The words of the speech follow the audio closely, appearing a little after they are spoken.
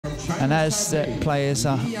And as the players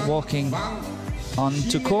are walking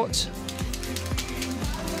onto court,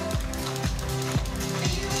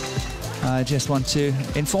 I just want to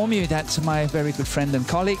inform you that my very good friend and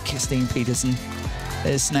colleague, Steen Petersen,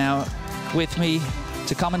 is now with me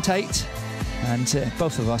to commentate, and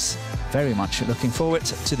both of us very much looking forward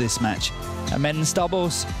to this match. A men's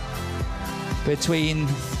doubles between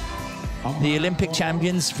the Olympic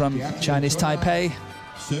champions from Chinese Taipei,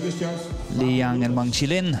 Li Yang and Wang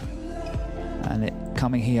Chi-Lin, and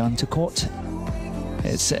coming here onto court,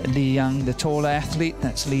 it's Li Yang, the taller athlete,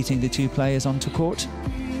 that's leading the two players onto court.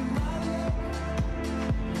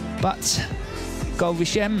 But Goh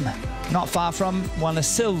V, not far from, won a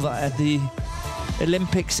silver at the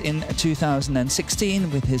Olympics in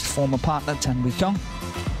 2016 with his former partner Tan Wee Kiong.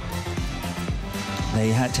 They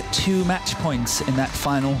had 2 match points in that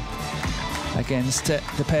final against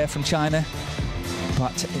the pair from China,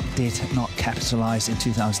 but it did not capitalize in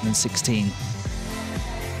 2016.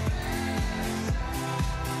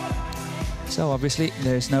 So obviously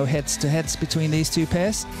there's no heads-to-heads between these two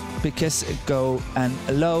pairs, because Goh and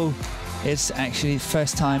Lo, it's actually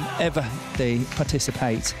first time ever they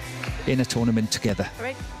participate in a tournament together. All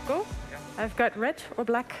right, go. I've got red or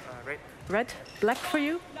black? Red. Red. Black for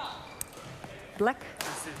you? Black.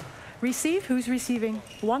 Receive. Who's receiving?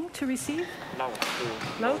 Wang to receive?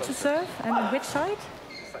 Lo to serve. And on which side?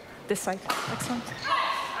 This side. Excellent.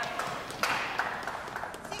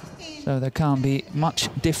 So there can't be much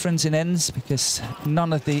difference in ends, because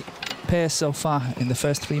none of the pairs so far in the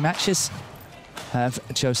first 3 matches have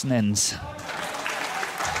chosen ends.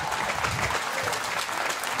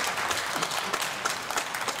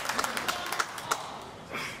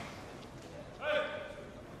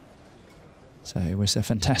 So it was a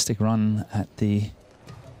fantastic run at the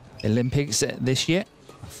Olympics this year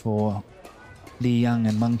for Li Yang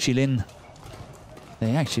and Wang Chi-Lin.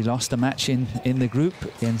 They actually lost a match in the group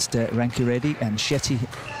against Ranki Reddy and Shetty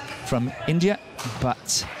from India,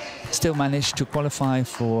 but still managed to qualify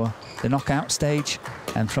for the knockout stage.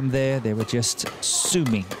 And from there, they were just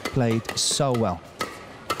zooming, played so well.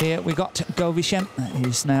 Here we got Goh V.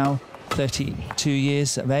 He's now 32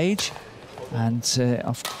 years of age. And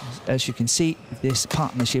as you can see, this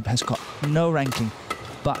partnership has got no ranking,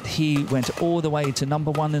 but he went all the way to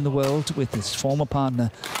 #1 in the world with his former partner,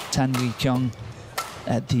 Tan Wee Kiong,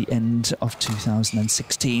 at the end of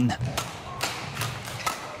 2016.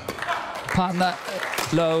 Partner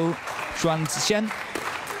Lo Xuanzhen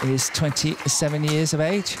is 27 years of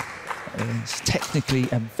age. He's technically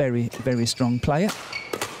a very, very strong player.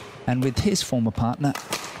 And with his former partner,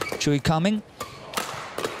 Chui Kaming,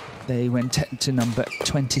 they went to number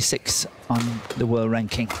 26 on the world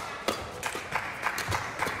ranking.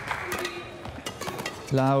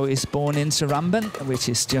 Lau is born in Sudirman, which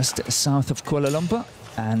is just south of Kuala Lumpur,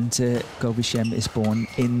 and Goh V is born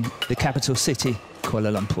in the capital city,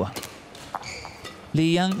 Kuala Lumpur.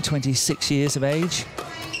 Li Yang, 26 years of age,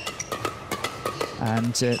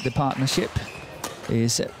 and the partnership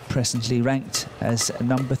is presently ranked as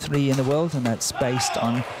 #3 in the world, and that's based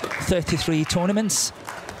on 33 tournaments.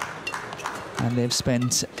 And they've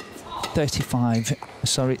spent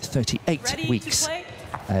 38 weeks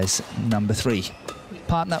as #3.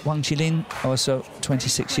 Partner Wang Chi-Lin, also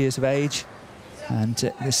 26 years of age, and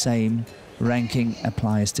the same ranking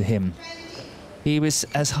applies to him. He was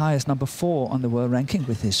as high as #4 on the world ranking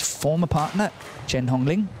with his former partner, Chen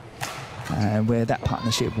Hongling, where that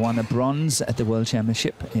partnership won a bronze at the World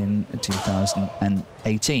Championship in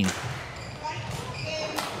 2018.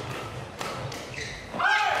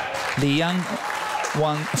 Li Yang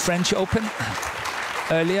won French Open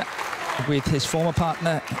earlier with his former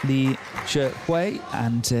partner Li Zhehui,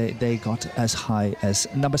 and they got as high as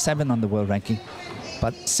 #7 on the world ranking.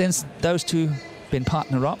 But since those two been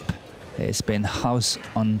partner up, it's been house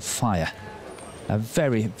on fire. A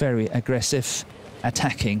very, very aggressive,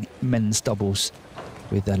 attacking men's doubles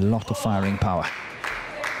with a lot of firing power.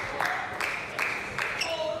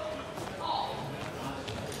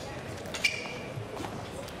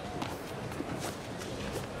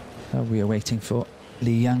 So we are waiting for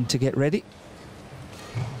Li Yang to get ready.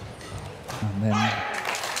 And then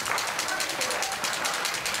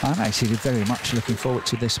I'm actually very much looking forward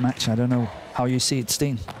to this match. I don't know how you see it,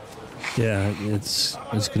 Steen. Yeah, it's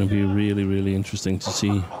going to be really, really interesting to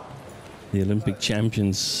see the Olympic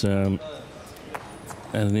champions at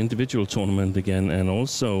an individual tournament again, and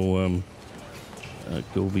also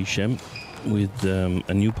Goh V with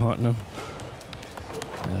a new partner.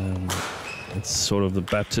 It's sort of the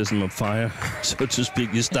baptism of fire, so to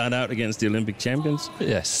speak. You start out against the Olympic champions.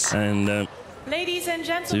 Yes. And Ladies and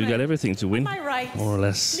gentlemen, So you got everything to win, on my right, more or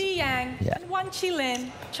less. Li Yang and Wang Chi-Lin,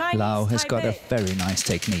 Chinese Lau has got a Taipei. very nice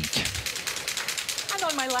technique. And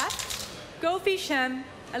on my left, Goh V Shen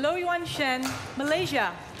and Lo Yuan Shen,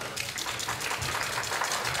 Malaysia.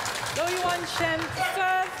 Lo Yuan Shen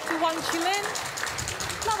serve to Wang Chi-Lin.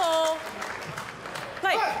 Level.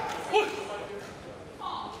 Play.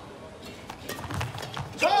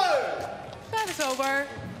 That is over.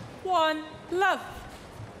 1 love.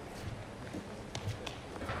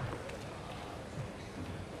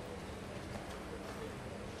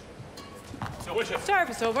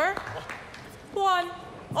 Service over.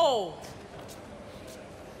 1-0.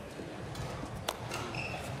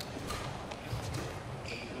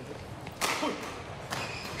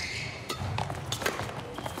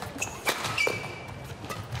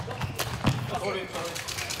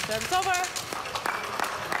 Service over.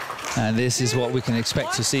 And this is what we can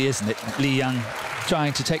expect to see, isn't it? Li Yang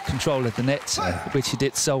trying to take control of the net, which he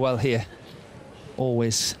did so well here.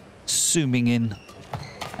 Always zooming in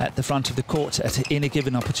at the front of the court at any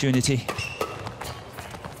given opportunity.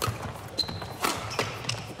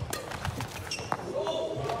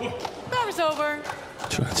 Service over.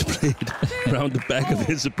 Trying to play it around the back of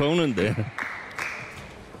his opponent there.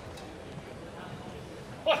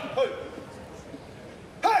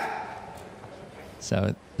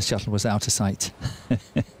 So the shuttle was out of sight.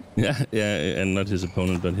 Yeah, and not his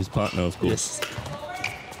opponent, but his partner, of course. Yes.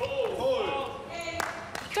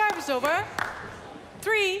 Service over.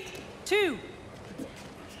 3-2.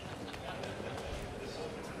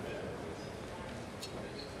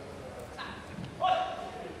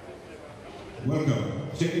 Welcome,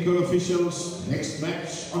 technical officials. Next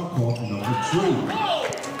match on court number 3.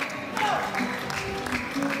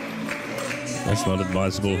 That's not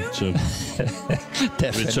advisable to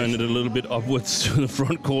return it a little bit upwards to the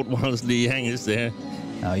front court whilst Li Yang is there.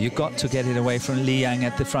 Now you've got to get it away from Li Yang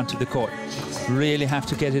at the front of the court. Really have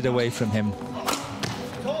to get it away from him.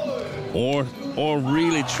 Or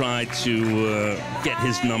really try to get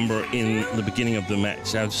his number in the beginning of the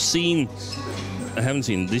match. I haven't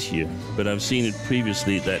seen it this year, but I've seen it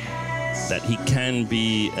previously that he can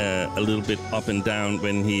be a little bit up and down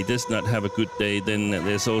when he does not have a good day. Then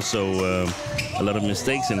there's also a lot of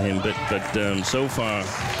mistakes in him. But so far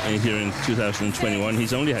here in 2021,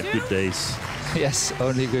 he's only had good days. Yes,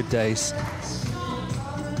 only good days.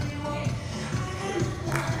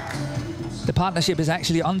 The partnership is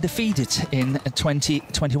actually undefeated in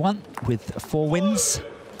 2021 with 4 wins.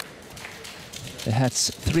 They had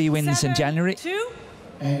 3 wins in January.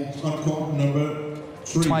 And on court number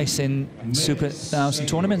 3. Twice in Super 1000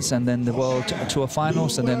 tournaments, and then the World Tour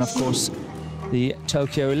finals, and then of course the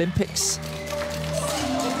Tokyo Olympics.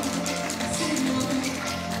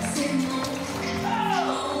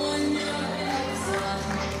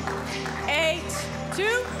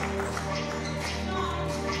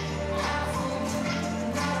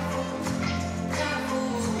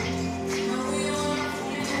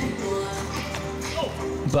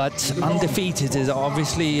 But undefeated is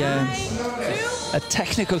obviously a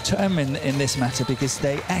technical term in this matter, because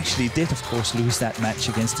they actually did, of course, lose that match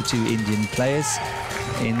against the 2 Indian players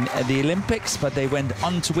in the Olympics, but they went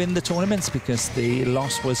on to win the tournaments because the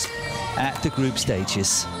loss was at the group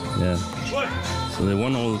stages. Yeah. So they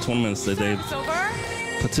won all the tournaments that they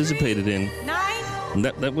participated in. And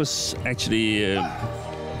that was actually,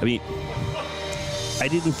 I mean, I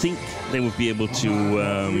didn't think they would be able to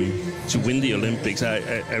win the Olympics.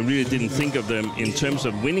 I really didn't think of them in terms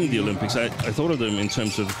of winning the Olympics. I thought of them in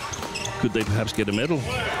terms of could they perhaps get a medal,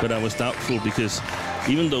 but I was doubtful, because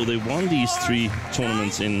even though they won these 3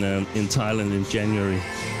 tournaments in Thailand in January,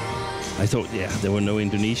 I thought, yeah, there were no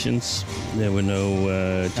Indonesians, there were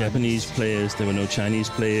no Japanese players, there were no Chinese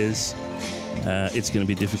players. It's going to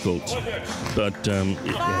be difficult, but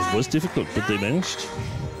it was difficult, but they managed.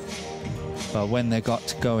 But when they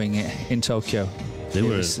got going in Tokyo, it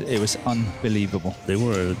was unbelievable. They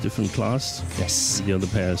were a different class. Yes. The other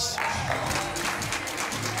pairs.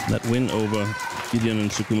 That win over Gideon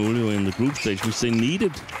and Sukumulio in the group stage, which they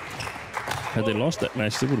needed. Had they lost that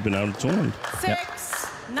match, they would have been out of the tournament.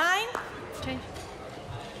 6-9. Change.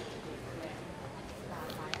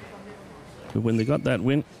 But when they got that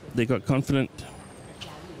win, they got confident.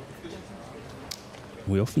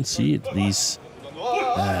 We often see it, these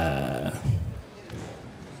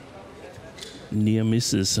near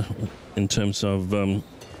misses in terms of a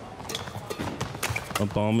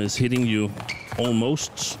bomb is hitting you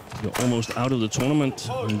almost. You're almost out of the tournament,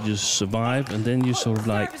 and you just survive, and then you sort of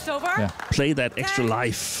like play that extra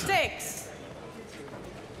life.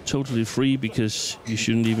 Totally free, because you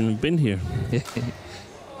shouldn't even have been here.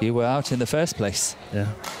 You were out in the first place. Yeah.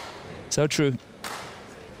 So true.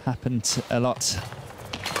 Happened a lot.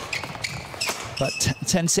 But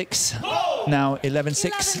 10-6, now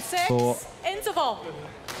 11-6 for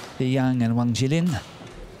Li Yang and Wang Chi-Lin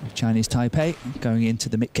of Chinese Taipei, going into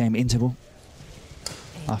the mid-game interval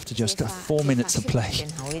after just 4 minutes of play.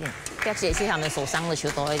 要解析他们手上的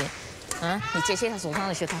球多一点，你解析他手上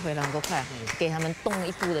的球，他回来很够快，给他们动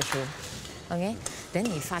一步的球 ，OK， 等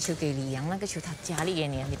你发球给李阳那个球，他加力给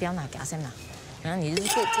你，你不要拿给他先拿，你就是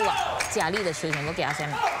不加力的球全部给他先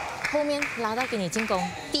拿。 后面拉到给你进攻，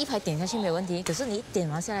第一排点下去没问题，可是你一点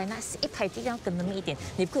完下来，那一排一定要跟他们一点，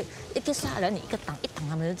你不可以一个杀人，你一个挡一挡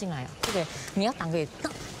他们就进来了，对不对？你要挡可以挡，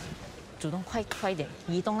主动快一点，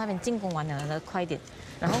移动那边进攻完了快一点，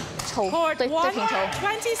然后抽对平抽，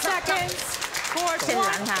先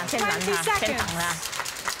拦他，先挡他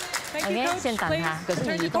 ，OK， 先挡他，可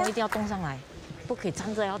是你移动一定要动上来，不可以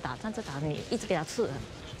站着要打，站着打你一直给他刺。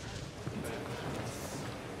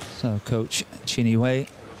 So Coach Chin Wei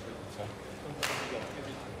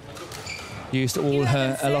used all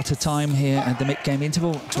her allotted time here at the mid-game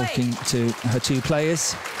interval, talking to her two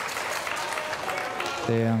players.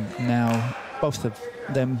 They are now, both of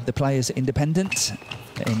them, the players, independent,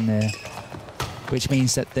 which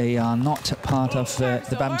means that they are not part of the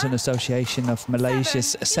Badminton Association of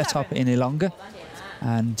Malaysia's setup in Ilongga.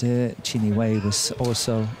 And Chin Wei was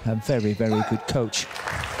also a very, very good coach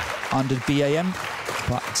under BAM,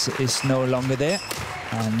 but is no longer there,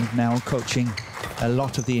 and now coaching a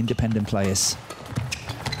lot of the independent players.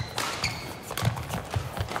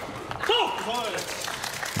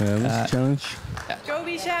 Challenge. Goh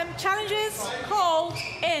V challenges called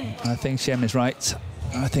in. I think Shem is right.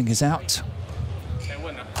 I think it's out.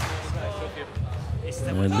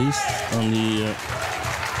 At least on the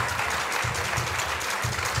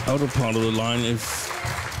outer part of the line, if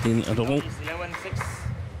in at all.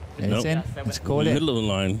 It's in. Let's call it. Middle of the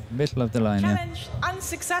line. Middle of the line, yeah. Challenge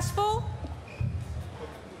unsuccessful.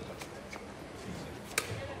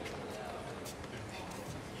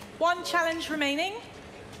 One challenge remaining.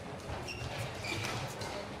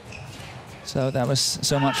 So that was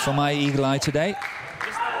so much for my eagle eye today.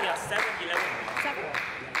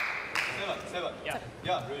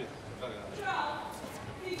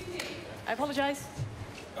 I apologize.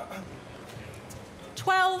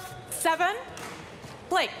 12-7.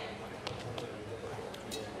 Play.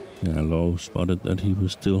 Yeah, Lowe spotted that he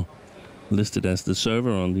was still listed as the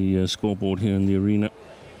server on the scoreboard here in the arena.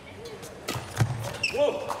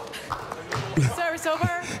 Service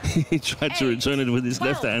over. He tried to return it with his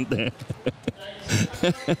left hand there.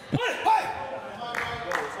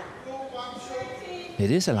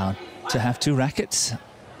 It is allowed to have two rackets,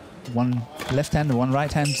 one left hand and one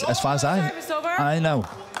right hand, as far as I know.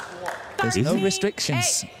 There's no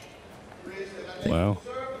restrictions. Wow.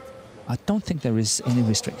 I don't think there is any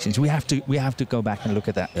restrictions. We have to go back and look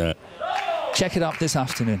at that. Yeah. Check it up this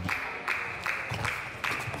afternoon.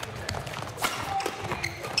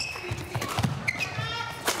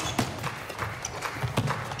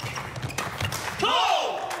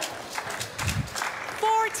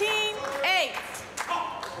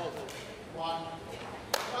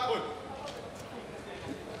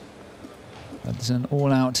 It's an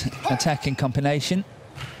all-out attacking combination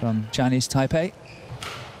from Chinese Taipei.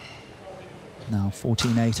 Now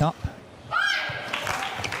 14-8 up.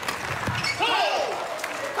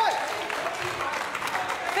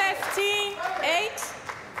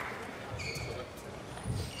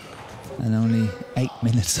 And only 8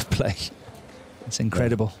 minutes of play. It's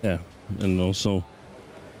incredible. Yeah, and also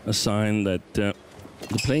a sign that the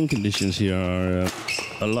playing conditions here are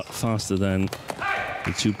a lot faster than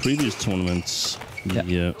the two previous tournaments,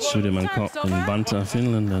 the Sudirman Cup in Vantaa,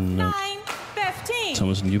 Finland, and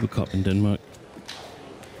Thomas and Huber Cup in Denmark.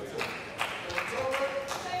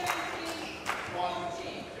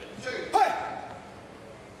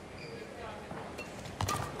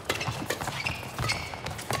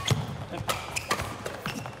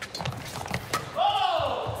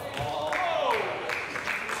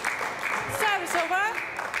 Service over.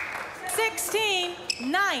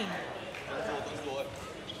 16-9.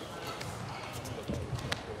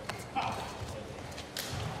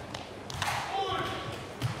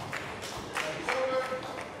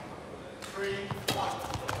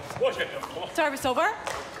 Service over.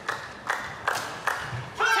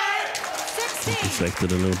 10-16.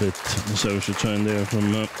 Deflected a little bit. The service return there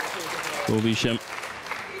from Goh V. Service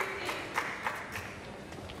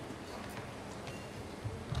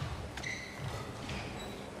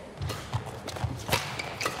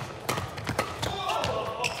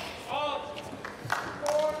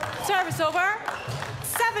over.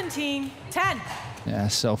 17-10. Yeah,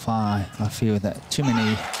 so far I feel that too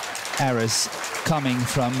many errors coming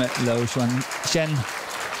from Lo Xuanzhen.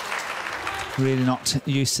 Really not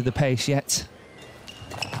used to the pace yet.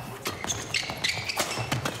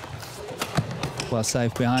 Well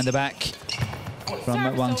saved behind the back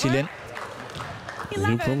from Wang Chi-Lin.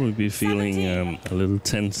 He'll probably be feeling a little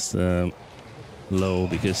tense, Lo,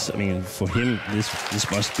 because I mean, for him, this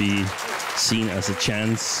must be seen as a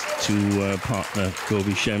chance to partner Goh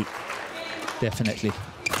V. Definitely,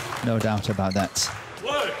 no doubt about that.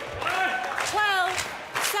 12,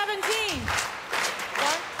 17.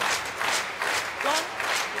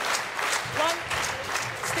 1.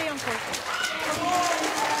 Stay on court.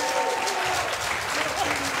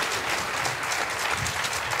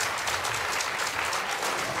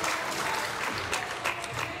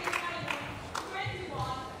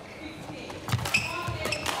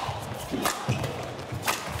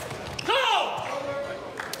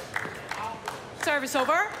 Service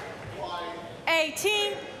over.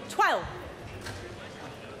 18-12.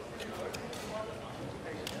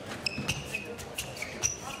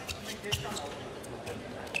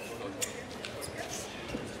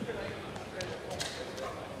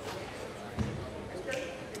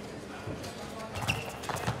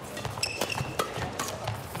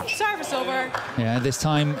 Service over. Yeah, this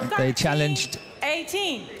time they challenged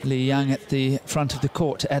 18. Li Yang at the front of the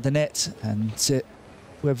court at the net, and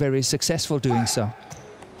were very successful doing so.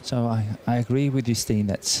 So I agree with you, Steen,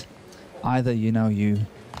 that either, you know, you're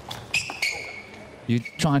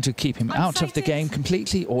trying to keep him out of the game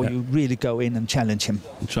completely, or you really go in and challenge him.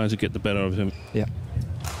 And trying to get the better of him. Yeah.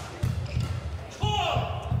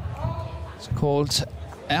 It's called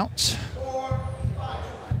out.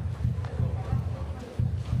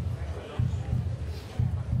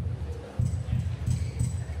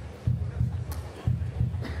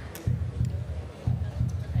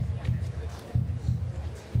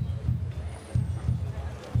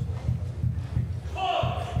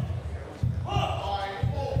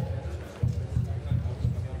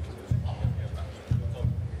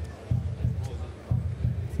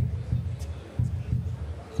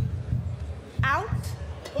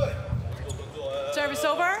 Service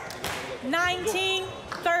over.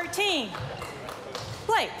 19-13.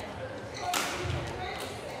 Play.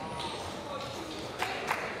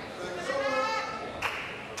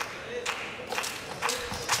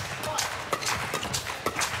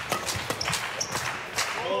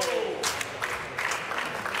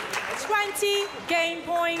 Game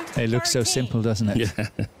point. It looks so simple, doesn't it? Yeah.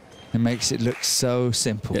 It makes it look so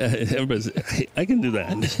simple. Yeah, everybody's, hey, I can do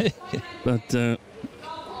that. But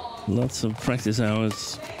lots of practice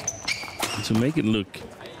hours to make it look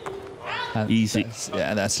easy.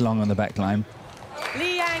 That's long on the back line.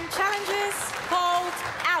 Li Yang challenges, called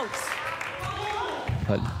out.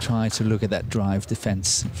 But try to look at that drive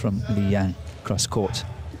defense from Li Yang cross court.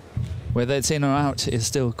 Whether it's in or out is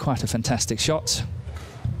still quite a fantastic shot.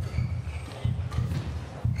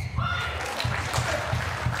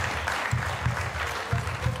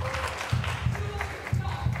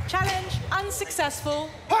 Challenge unsuccessful.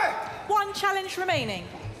 One challenge remaining.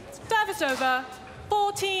 Service over.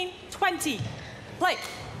 14-20. Play.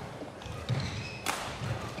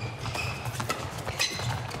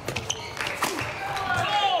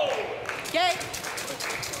 Game.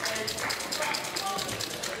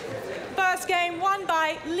 First game won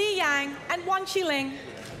by Li Yang and Wang Chi-Lin.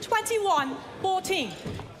 21-14.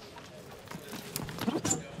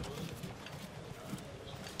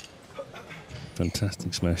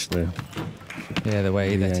 Fantastic smash there. Yeah, the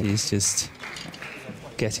way that he's just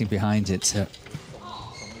getting behind it.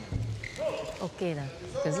 Okay 的，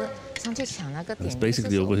可是上去抢那个点。 It's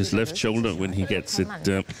basically over his left shoulder when he gets it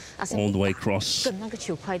all the way across. 跟那个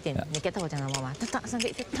球快点，你 get 到我讲的吗？他上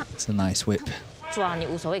去，他 It's a nice whip. 抓你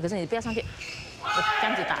无所谓，可是你不要上去，这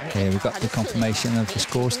样子打。 Here we've got the confirmation of the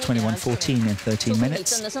scores: 21-14 in 13 你 minutes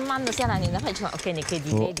真的是慢的下来，你那块球 OK， 你可以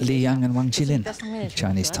for delay。 Li Yang and Wang Chi-Lin,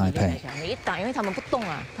 Chinese Taipei. 你一打，因为他们不动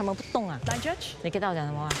啊，他们不动啊。你 get 到我讲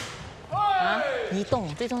什么？啊，移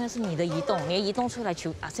动，最重要是你的移动，你移动出来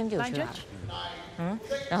球，阿 Sam 就有球了。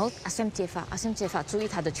 然后阿 Sam 接发，注意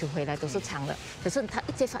他的球回来都是长的。可是他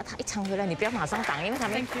一接发，他一长回来，你不要马上挡，因为他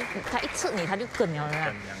一刺你，他就跟了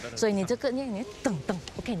啦。所以你这个你等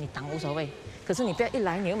 ，OK， 你挡无所谓。可是你不要一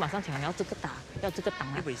来你又马上抢，你要这个打，要这个挡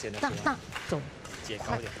啊，打走，接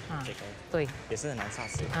高点啊，对，也是很难杀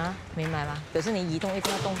死啊，明白吗？可是你移动一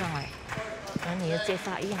定要动上来，然后你的接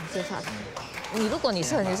发一样接发。你如果你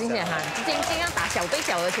是很有经验哈，尽量打小对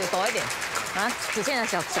小的球多一点。 啊，只见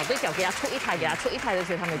小对角给他出一台的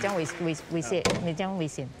球，他没这样危险，没这样危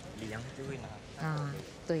险。李阳就会拿。啊，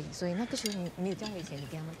对，所以那个球你没有这样危险，你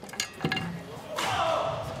给他们打。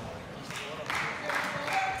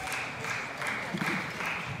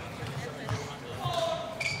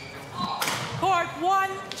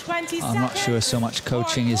1:20. I'm not sure so much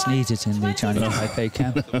coaching is needed in the Chinese Taipei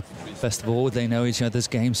camp. First of all, they know each other's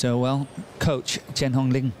game so well. Coach Chen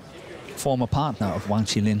Hongling, former partner of Wang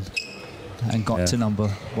Chi-Lin, and got to number,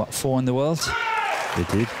 what, 4 in the world? They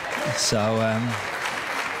did. So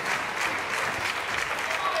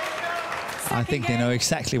I think they know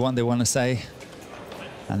exactly what they want to say,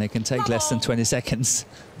 and they can take less than 20 seconds.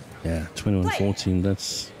 Yeah, 21-14,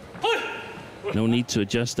 that's no need to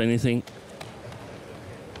adjust anything.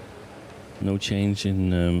 No change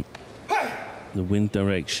in the wind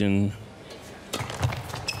direction.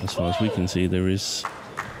 As far as we can see, there is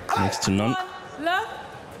next to none.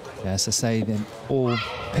 Yeah, as I say, then all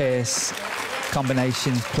pairs,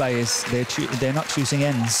 combinations, players, they're not choosing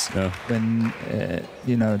ends when,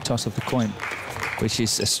 you know, toss of the coin, which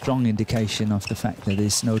is a strong indication of the fact that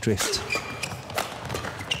there's no drift.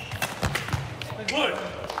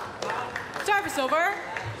 Service over.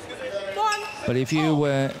 1. But if you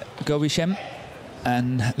were Goh V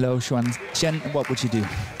and Lo Xuanxian, what would you do?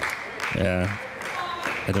 Yeah,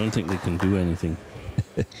 I don't think they can do anything.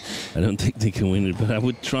 I don't think they can win it, but I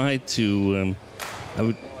would try to.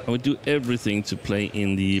 I would do everything to play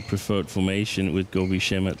in the preferred formation with Goh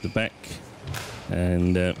V at the back,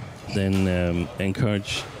 and then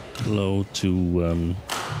encourage Lo to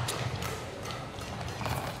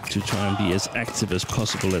try and be as active as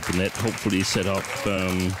possible at the net. Hopefully, set up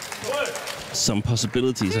some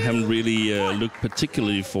possibilities. I haven't really looked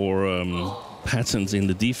particularly for patterns in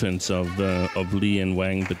the defense of Li and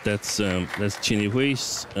Wang, but that's Chin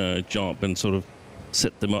Hui's job, and sort of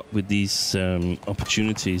set them up with these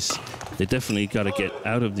opportunities. They definitely got to get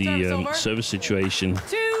out of the service situation.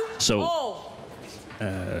 So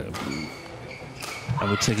I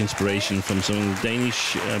would take inspiration from some of the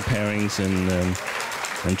Danish pairings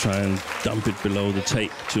and try and dump it below the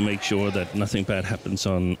tape to make sure that nothing bad happens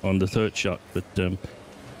on the third shot. But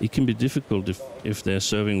it can be difficult if they're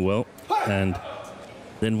serving well. And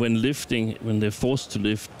then when lifting, when they're forced to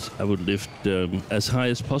lift, I would lift as high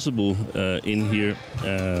as possible in here.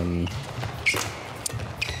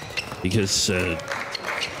 Because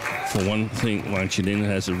for one thing, Wang Chi-Lin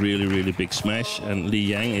has a really, really big smash, and Li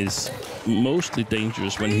Yang is mostly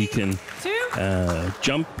dangerous when he can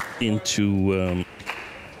jump into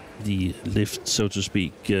the lift, so to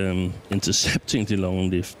speak, intercepting the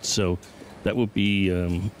long lift. So that would be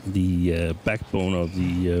the backbone of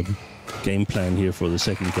the game plan here for the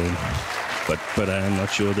second game. But I'm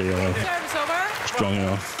not sure they are strong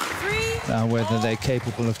enough. Whether they're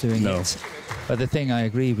capable of doing it. But the thing, I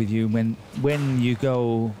agree with you, when you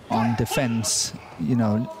go on defense, you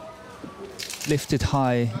know, lift it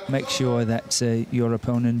high, make sure that your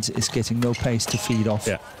opponent is getting no pace to feed off.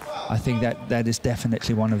 Yeah. I think that is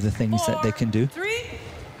definitely one of the things that they can do.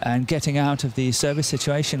 And getting out of the service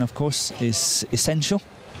situation, of course, is essential.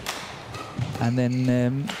 And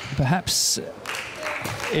then perhaps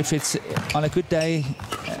if it's on a good day,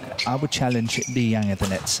 I would challenge Li Yang at the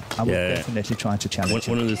net. I would definitely try to challenge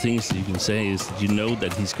him. One of the things that you can say is that you know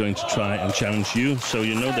that he's going to try and challenge you. So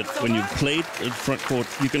you know that when you've played at front court,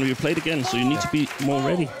 you're going to be played again. So you need to be more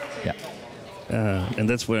ready. Yeah. And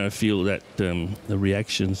that's where I feel that the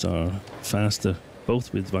reactions are faster,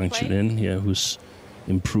 both with Wang Chi-Lin here, who's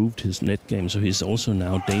improved his net game. So he's also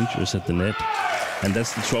now dangerous at the net. And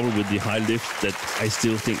that's the trouble with the high lift, that I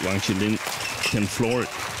still think Wang Chi-Lin can floor it.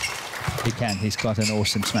 He can. He's got an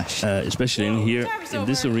awesome smash. Especially in here, in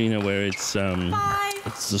this arena where it's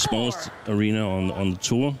the smallest arena on the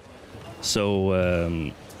tour.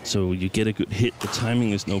 So so you get a good hit, the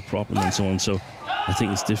timing is no problem, and so on. So I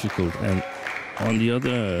think it's difficult. And on the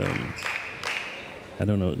other, I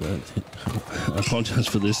don't know, I apologize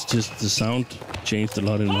for this, just the sound changed a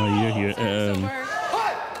lot in my ear here.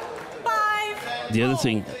 The other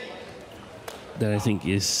thing that I think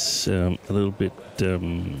is a little bit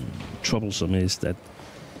troublesome is that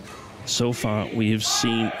so far we have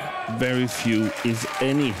seen very few, if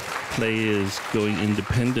any, players going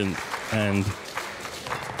independent and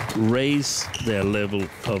raise their level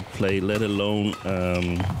of play, let alone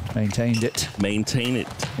maintain it.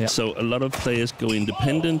 Yeah. So a lot of players go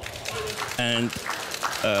independent and 6,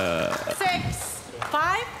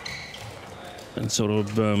 5. And sort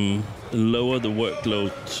of lower the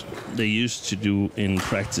workload they used to do in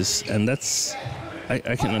practice. And that's,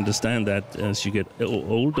 I can understand that as you get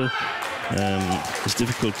older, it's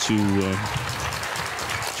difficult to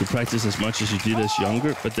practice as much as you did as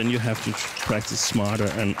younger, but then you have to practice smarter.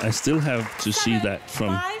 And I still have to see that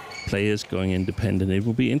from players going independent. It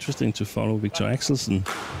will be interesting to follow Victor Axelsen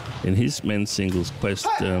in his men's singles quest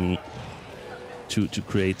to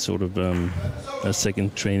create sort of a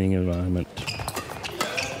second training environment.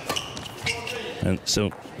 And so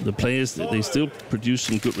the players, they still produce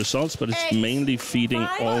some good results, but it's mainly feeding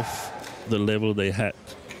off the level they had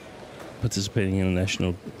participating in a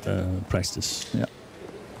national practice. Yeah.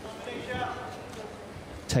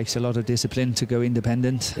 Takes a lot of discipline to go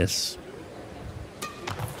independent. Yes.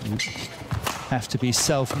 You have to be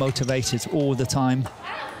self-motivated all the time.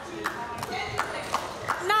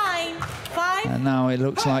 9-5. And now it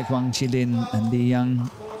looks like Wang, Chi-Lin and Li Yang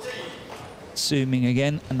zooming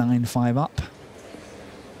again, 9-5 up.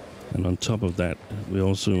 And on top of that, we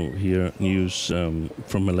also hear news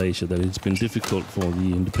from Malaysia that it's been difficult for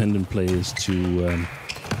the independent players to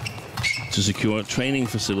secure training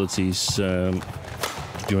facilities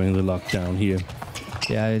during the lockdown here.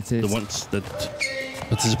 Yeah, it is. The ones that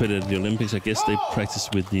participated at the Olympics, I guess they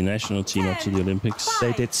practiced with the national team up to the Olympics.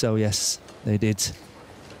 They did so, yes, they did.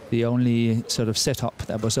 The only sort of setup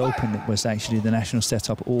that was open was actually the national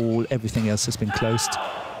setup. Everything else has been closed.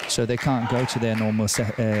 So they can't go to their normal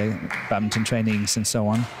badminton trainings and so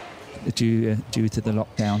on due to the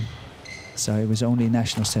lockdown. So it was only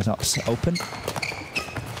national setups open.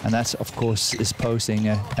 And that, of course, is posing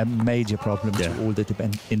a major problem to all the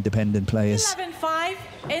independent players. 11-5,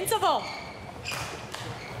 interval.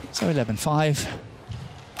 So 11-5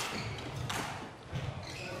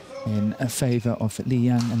 in favour of Li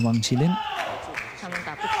Yang and Wang, Chi-Lin.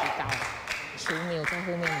 球没有在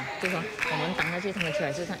后面，就说我们挡下去，他们出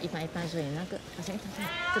来就像一般一般，所以那个好像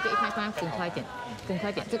这个一般一般更快一点，更快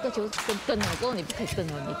一点。这个球跟了过后你不可以跟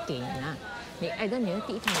了，你给啊，你挨到你的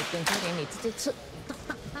地方你跟快点，你直接吃，当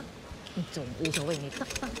当当，你总无所谓，你当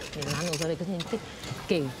当，你拦无所谓，可是你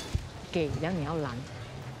给，然后你要拦，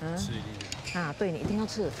啊，对你一定要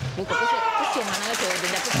吃，如果不是不捡完那个球，人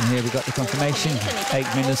家不。And here we got the confirmation. 8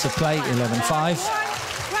 minutes of play, 11-5,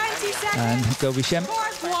 and Goh V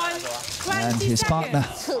and his partner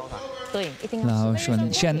Lao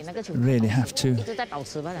Xuan really have to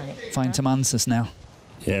find some answers now.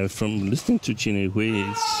 Yeah, from listening to Chin Hui,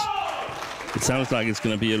 it sounds like it's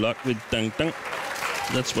going to be a lot with dang dang.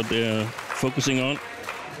 That's what they're focusing on.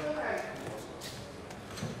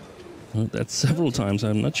 Well, that's several times.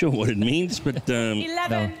 I'm not sure what it means, but no,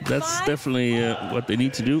 that's definitely what they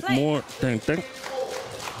need to do. More dang dang.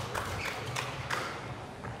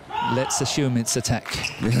 Let's assume it's attack.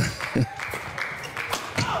 12-5.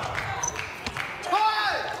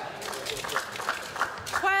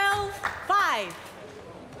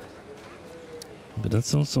 But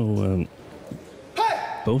that's also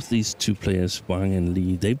both these two players, Wang and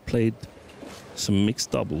Li. They played some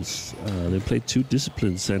mixed doubles. They played two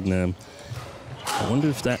disciplines, and I wonder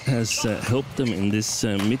if that has helped them in this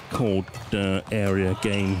mid-court area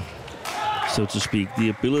game, so to speak. The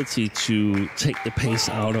ability to take the pace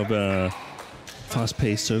out of a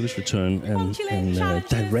fast-paced service return and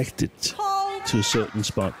direct it to a certain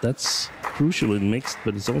spot. That's crucial in mixed,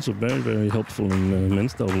 but it's also very, very helpful in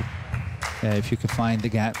men's double. Yeah, if you can find the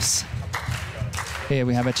gaps. Here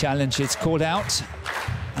we have a challenge. It's called out.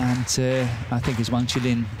 And I think it's Wang,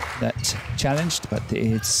 Chi-Lin that challenged, but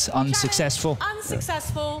it's unsuccessful.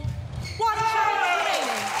 Unsuccessful. One challenge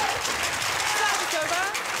remaining. Service over.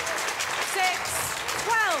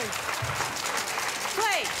 6-12.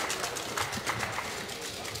 Play.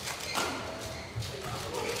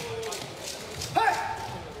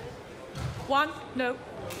 One, no.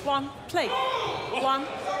 One, play. One.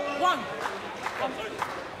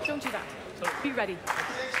 Don't do that. Be ready.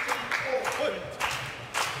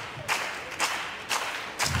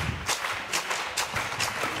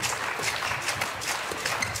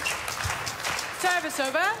 Service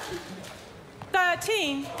over.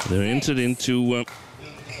 13. They're entered into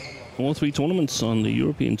all three tournaments on the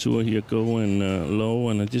European Tour here, Goh and Low,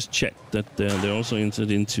 and I just checked that they're also entered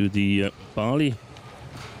into the Bali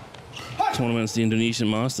tournaments, the Indonesian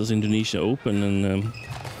Masters, Indonesia Open, and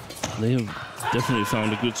they have definitely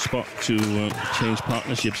found a good spot to change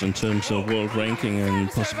partnerships in terms of world ranking and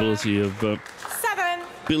possibility of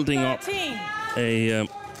building up a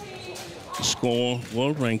score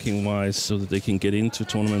world ranking wise so that they can get into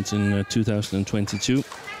tournaments in 2022.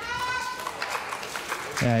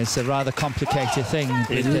 Yeah, it's a rather complicated thing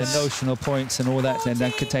with the notional points and all that, and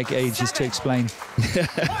that could take ages to explain.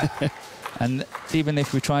 And even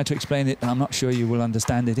if we try to explain it, I'm not sure you will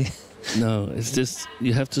understand it. No, it's just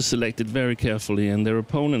you have to select it very carefully, and their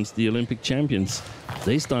opponents, the Olympic champions,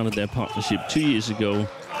 they started their partnership 2 years ago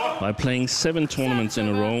by playing 7 tournaments in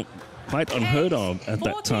a row. Quite unheard of at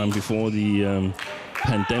that time before the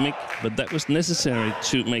pandemic, but that was necessary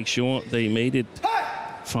to make sure they made it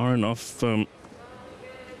far enough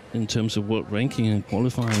in terms of world ranking and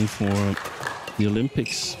qualifying for the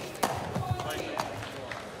Olympics.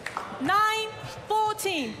 9-14.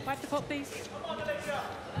 14. Wipe the court, please.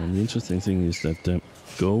 And the interesting thing is that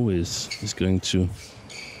Goh is going to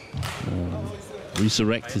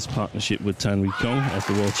resurrect his partnership with Tan Ree Kong at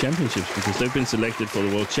the World Championships, because they've been selected for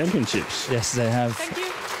the World Championships. Yes, they have. Thank you.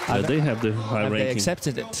 They have the high Have ranking. they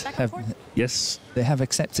accepted it? Yes. They have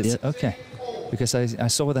accepted it. Yeah. Okay. Because I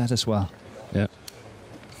saw that as well. Yeah.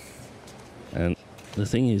 And the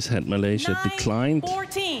thing is, had Malaysia declined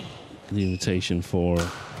 14. the invitation for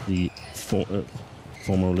the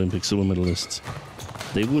former Olympic silver medalists,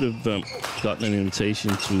 they would have gotten an invitation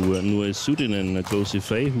to Sudirman and Goh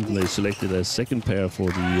V, whom they selected as second pair for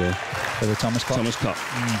the Thomas Cup. Thomas Cup.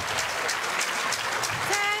 10,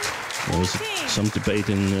 There was 14. some debate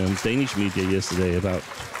in Danish media yesterday about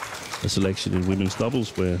a selection in women's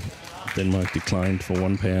doubles where Denmark declined for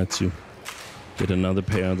one pair to get another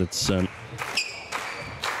pair that's in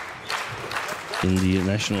the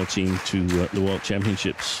national team to the World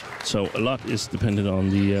Championships. So a lot is dependent on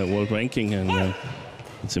the world ranking, and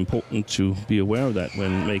it's important to be aware of that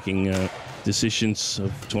when making decisions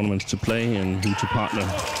of tournaments to play and who to partner.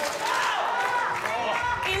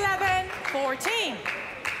 11, 14.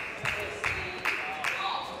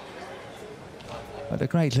 But a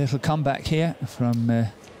great little comeback here from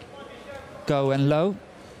Goh and Low.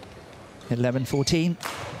 11-14.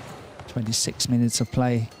 26 minutes of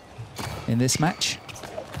play in this match.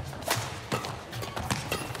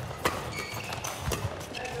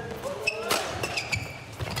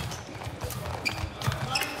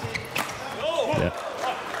 Yeah.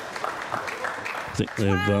 I think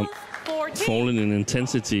they've fallen in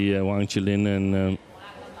intensity, Wang, Chi-Lin and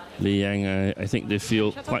Li Yang. I think they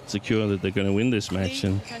feel quite secure that they're going to win this match,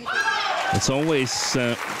 and it's always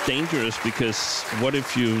dangerous, because what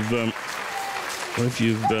if you've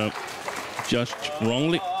judged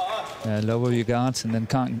wrongly? Lower your guards and then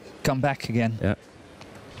can't come back again. Yeah.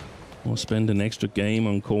 Or spend an extra game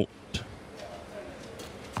on court.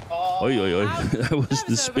 Oi, oi, oi. That was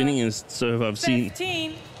the spinningest serve I've seen.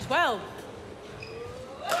 15, 12.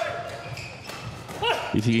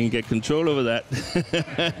 If you can get control over that.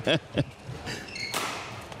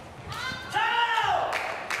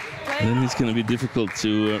 Then it's going to be difficult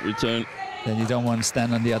to return. Then you don't want to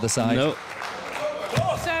stand on the other side. No.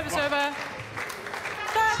 Service over.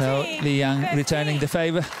 So 13, Li Yang 15. returning the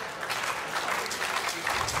favour.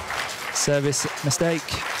 Service mistake.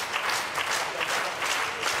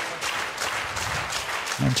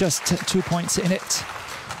 And just 2 points in it.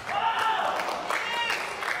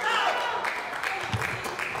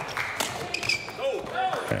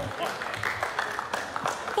 Okay.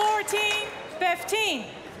 14, 15.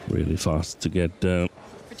 Really fast to get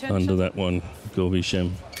under that one, Goh V.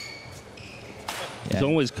 Shem. He's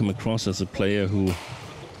always come across as a player who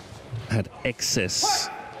had excess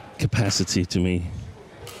capacity to me.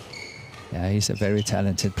 Yeah, he's a very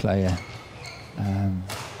talented player.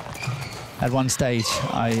 At one stage,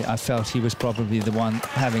 I felt he was probably the one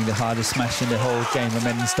having the hardest smash in the whole game of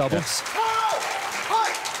men's doubles.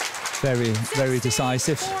 Very, very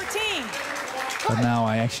decisive. 14. But now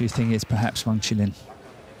I actually think it's perhaps Wang Chi-Lin.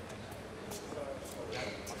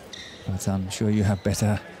 But I'm sure you have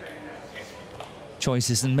better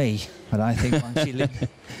choices than me. But I think Wang Chi-Lin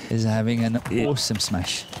is having an awesome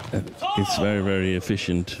smash. It's very, very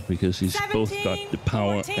efficient, because he's both got the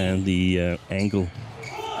power and the angle.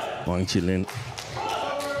 Wang Chi-Lin.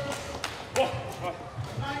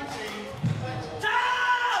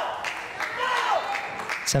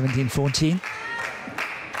 Seventeen, 14.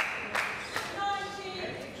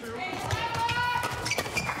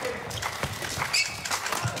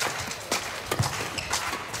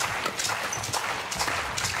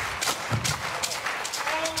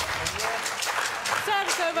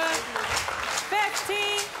 Service over.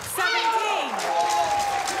 15, 17.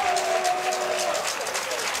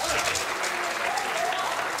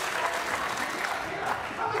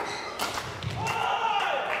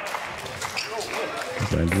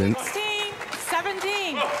 Badminton. 16,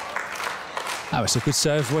 17. That was a good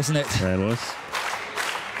serve, wasn't it? That was.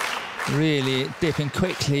 Really dipping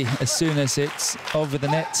quickly as soon as it's over the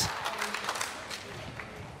net.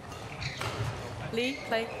 Lee,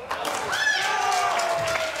 play.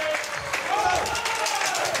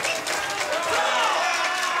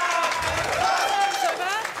 Service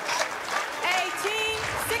over. 18,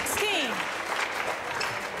 16.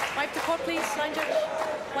 Wipe the court, please, line judge.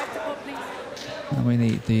 Wipe the court, please. And we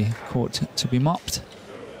need the court to be mopped.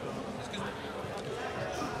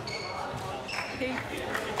 Okay.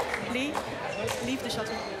 Lee, leave the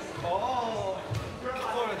shuttle.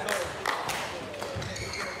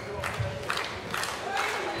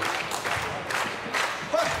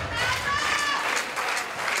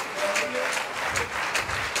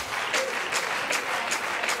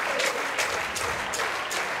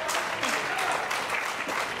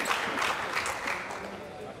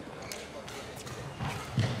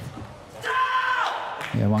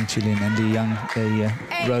 Yeah, Wang, Chi-Lin and Li Yang, they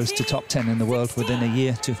rose to top 10 in the world within a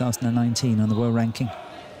year, 2019 on the world ranking.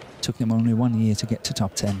 Took them only 1 year to get to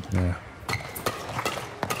top 10. Yeah.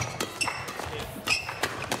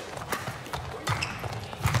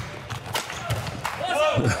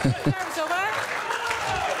 Service over.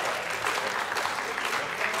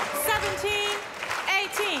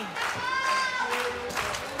 17-18.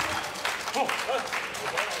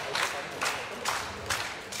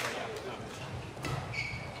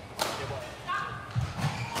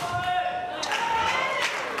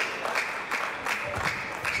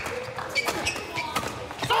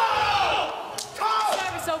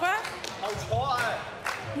 Service over.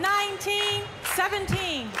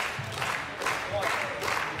 19-17.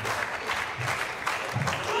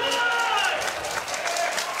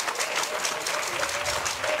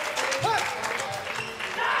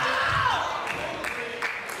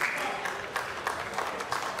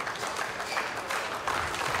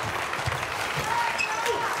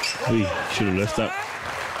 We should have left that.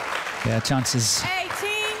 Yeah, chances.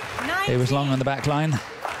 18-19. It was long on the back line.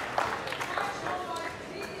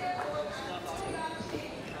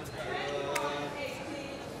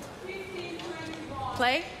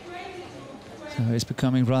 Play. So it's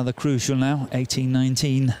becoming rather crucial now,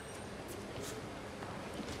 18-19.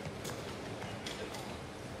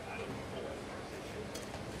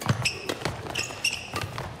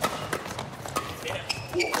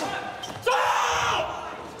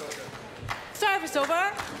 Service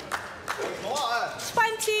over.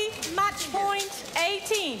 20, match point,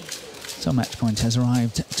 18. So match point has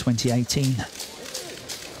arrived, 2018.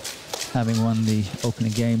 Having won the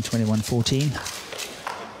opening game, 21-14.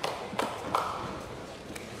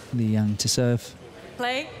 Li Yang to serve.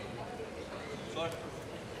 Play.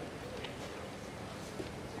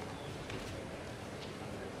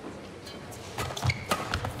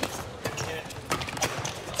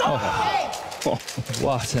 Oh,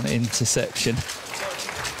 what an interception.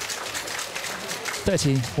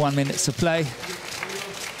 31 minutes to play.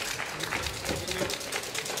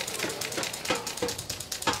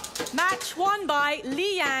 Match won by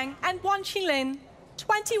Li Yang and Wang Chi-Lin,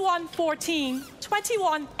 21-14,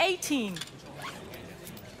 21-18.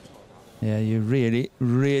 Yeah, you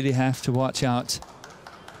really have to watch out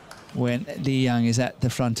when Li Yang is at the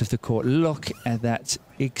front of the court. Look at that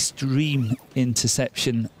extreme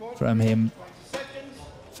interception from him.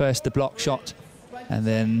 First the block shot, and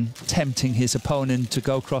then tempting his opponent to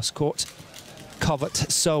go cross court. Covered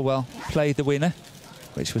so well, played the winner,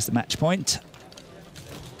 which was the match point.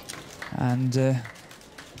 And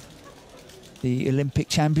the Olympic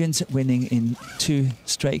champions winning in 2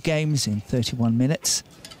 straight games in 31 minutes.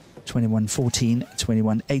 21-14,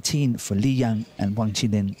 21-18 for Li Yang and Wang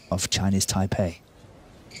Chi-Lin of Chinese Taipei.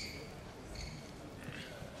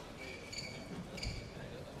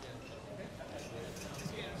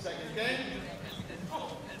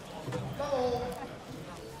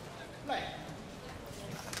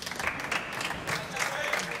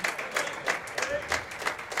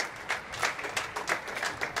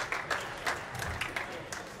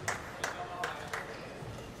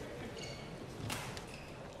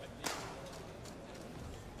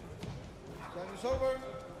 Service over.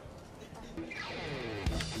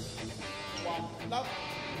 1 love.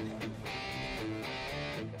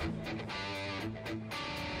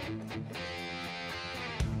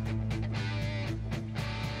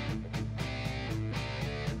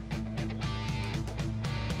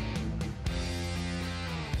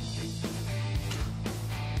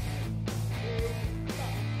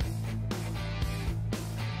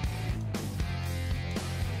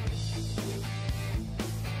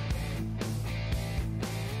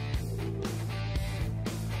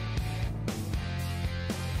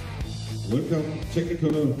 Welcome,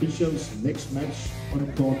 technical officials. Next match on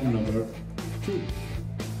court number 2.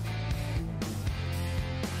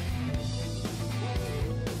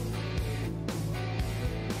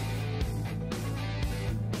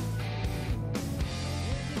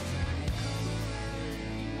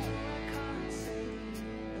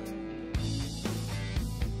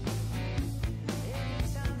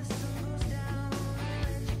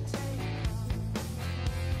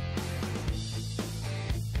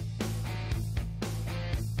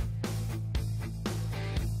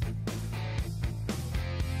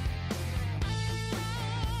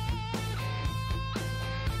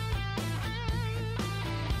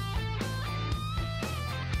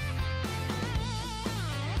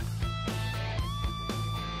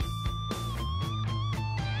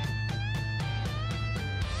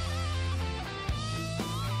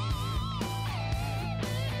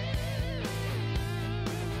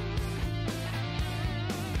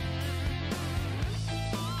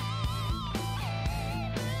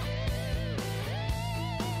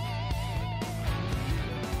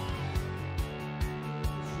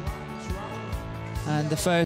 And the first